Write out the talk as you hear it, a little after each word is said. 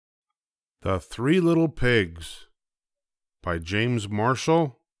The Three Little Pigs by James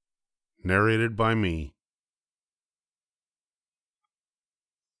Marshall, narrated by me.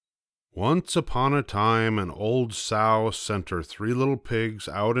 Once upon a time, an old sow sent her 3 little pigs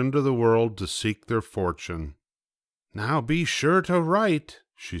out into the world to seek their fortune. "Now be sure to write,"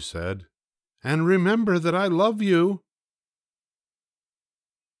 she said, "and remember that I love you."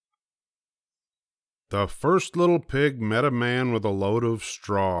 The first little pig met a man with a load of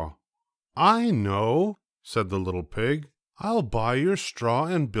straw. "I know," said the little pig. "I'll buy your straw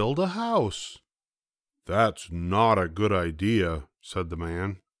and build a house." "That's not a good idea," said the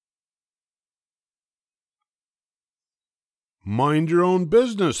man. "Mind your own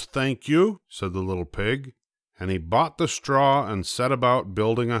business, thank you," said the little pig, and he bought the straw and set about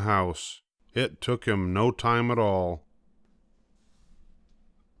building a house. It took him no time at all.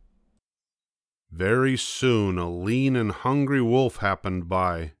 Very soon a lean and hungry wolf happened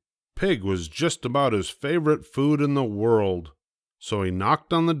by. Pig was just about his favorite food in the world, so he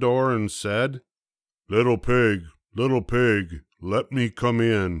knocked on the door and said, little pig, let me come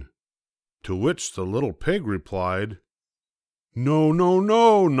in." To which the little pig replied, "No, no,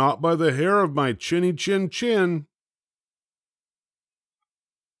 no, not by the hair of my chinny chin chin."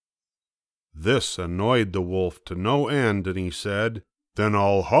 This annoyed the wolf to no end, and he said, "Then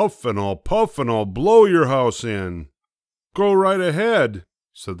I'll huff and I'll puff and I'll blow your house in." "Go right ahead,"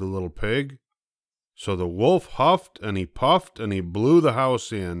 said the little pig. So the wolf huffed and he puffed and he blew the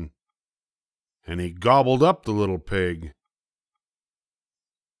house in, and he gobbled up the little pig.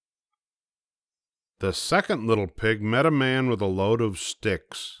 The second little pig met a man with a load of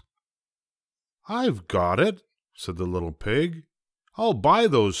sticks. "I've got it," said the little pig. "I'll buy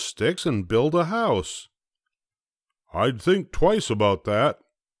those sticks and build a house." "I'd think twice about that,"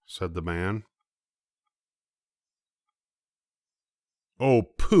 said the man. "Oh,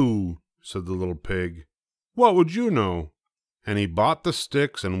 pooh," said the little pig. "What would you know?" And he bought the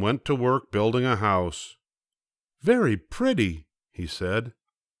sticks and went to work building a house. "Very pretty," he said.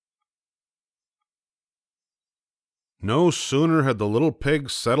 No sooner had the little pig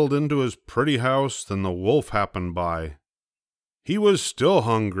settled into his pretty house than the wolf happened by. He was still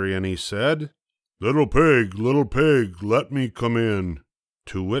hungry, and he said, little pig, let me come in."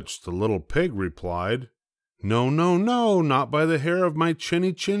 To which the little pig replied, "No, no, no, not by the hair of my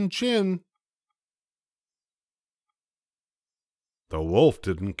chinny chin chin." The wolf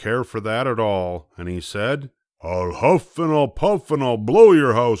didn't care for that at all, and he said, "I'll huff and I'll puff and I'll blow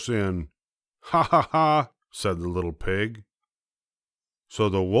your house in." "Ha, ha, ha," said the little pig. So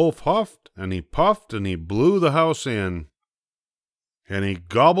the wolf huffed and he puffed and he blew the house in, and he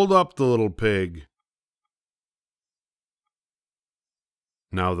gobbled up the little pig.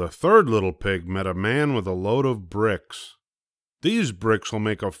 Now the third little pig met a man with a load of bricks. "These bricks will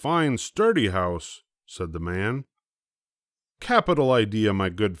make a fine sturdy house," said the man. "Capital idea, my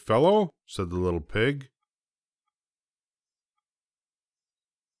good fellow," said the little pig.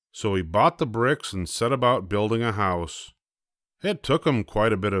 So he bought the bricks and set about building a house. It took him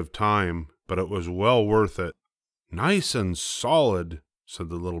quite a bit of time, but it was well worth it. "Nice and solid," said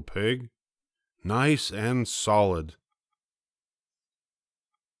the little pig. "Nice and solid."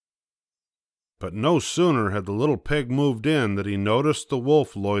 But no sooner had the little pig moved in than he noticed the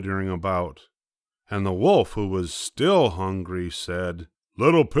wolf loitering about. And the wolf, who was still hungry, said,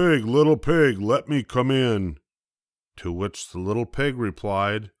 little pig, let me come in." To which the little pig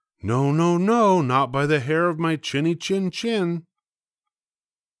replied, "No, no, no, not by the hair of my chinny chin chin."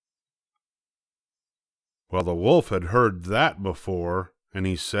 Well, the wolf had heard that before, and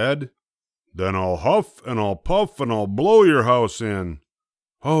he said, "Then I'll huff and I'll puff and I'll blow your house in."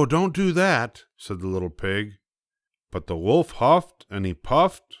 "Oh, don't do that," said the little pig. But the wolf huffed and he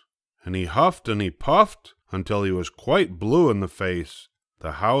puffed, and he huffed and he puffed, until he was quite blue in the face.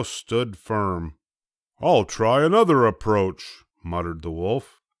 The house stood firm. "I'll try another approach," muttered the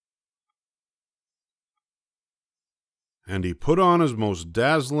wolf. And he put on his most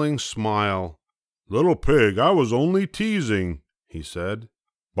dazzling smile. "Little pig, I was only teasing," he said.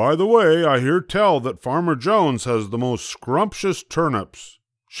 "By the way, I hear tell that Farmer Jones has the most scrumptious turnips.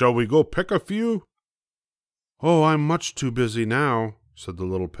 Shall we go pick a few?" "Oh, I'm much too busy now," said the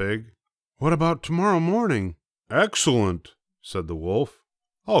little pig. "What about tomorrow morning?" "Excellent," said the wolf.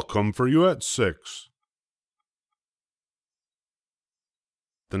 "I'll come for you at 6.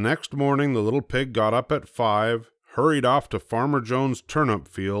 The next morning the little pig got up at 5, hurried off to Farmer Jones' turnip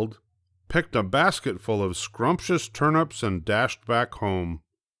field, picked a basketful of scrumptious turnips, and dashed back home.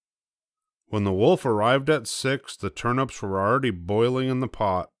 When the wolf arrived at 6, the turnips were already boiling in the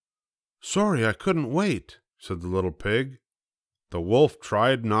pot. "Sorry I couldn't wait," said the little pig. The wolf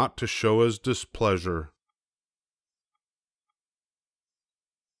tried not to show his displeasure.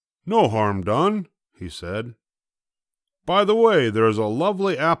 "No harm done," he said. "By the way, there is a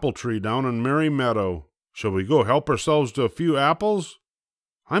lovely apple tree down in Merry Meadow. Shall we go help ourselves to a few apples?"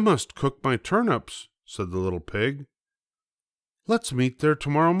 "I must cook my turnips," said the little pig. "Let's meet there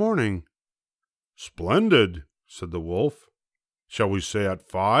tomorrow morning." "Splendid," said the wolf. "Shall we say at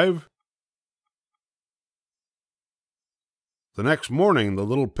 5?" The next morning the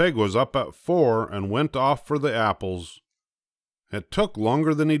little pig was up at 4 and went off for the apples. It took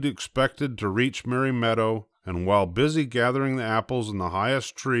longer than he'd expected to reach Merry Meadow, and while busy gathering the apples in the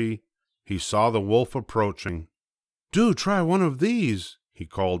highest tree, he saw the wolf approaching. "Do try one of these," he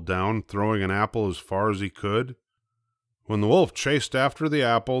called down, throwing an apple as far as he could. When the wolf chased after the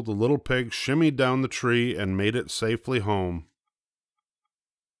apple, the little pig shimmied down the tree and made it safely home.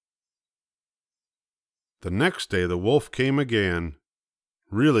 The next day the wolf came again.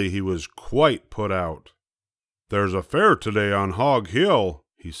 Really, he was quite put out. "There's a fair today on Hog Hill,"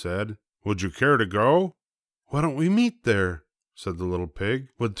 he said. "Would you care to go?" "Why don't we meet there?" said the little pig.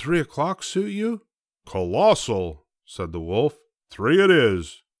 "Would 3 o'clock suit you?" "Colossal," said the wolf. 3 it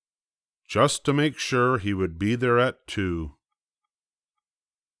is. Just to make sure, he would be there at 2.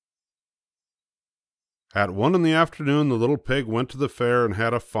 At 1 in the afternoon, the little pig went to the fair and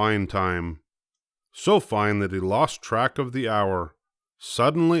had a fine time. So fine that he lost track of the hour.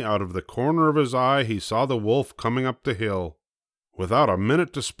 Suddenly, out of the corner of his eye, he saw the wolf coming up the hill. Without a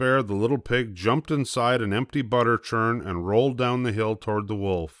minute to spare, the little pig jumped inside an empty butter churn and rolled down the hill toward the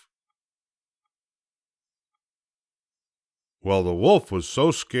wolf. Well, the wolf was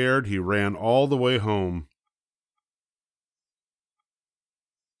so scared he ran all the way home.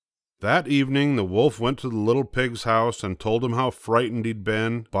 That evening, the wolf went to the little pig's house and told him how frightened he'd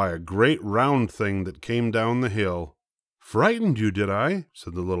been by a great round thing that came down the hill. "Frightened you, did I?"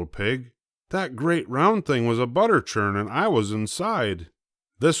 said the little pig. "That great round thing was a butter churn, and I was inside."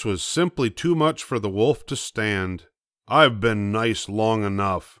 This was simply too much for the wolf to stand. "I've been nice long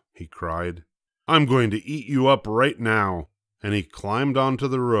enough," he cried. "I'm going to eat you up right now." And he climbed onto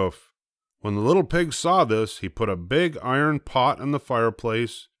the roof. When the little pig saw this, he put a big iron pot in the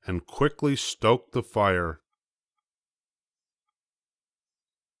fireplace and quickly stoked the fire.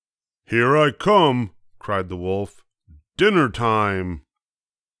 "Here I come," cried the wolf. "Dinner time."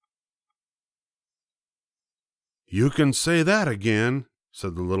 "You can say that again,"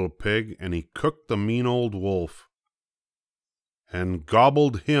 said the little pig, and he cooked the mean old wolf and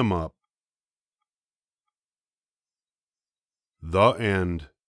gobbled him up. The end.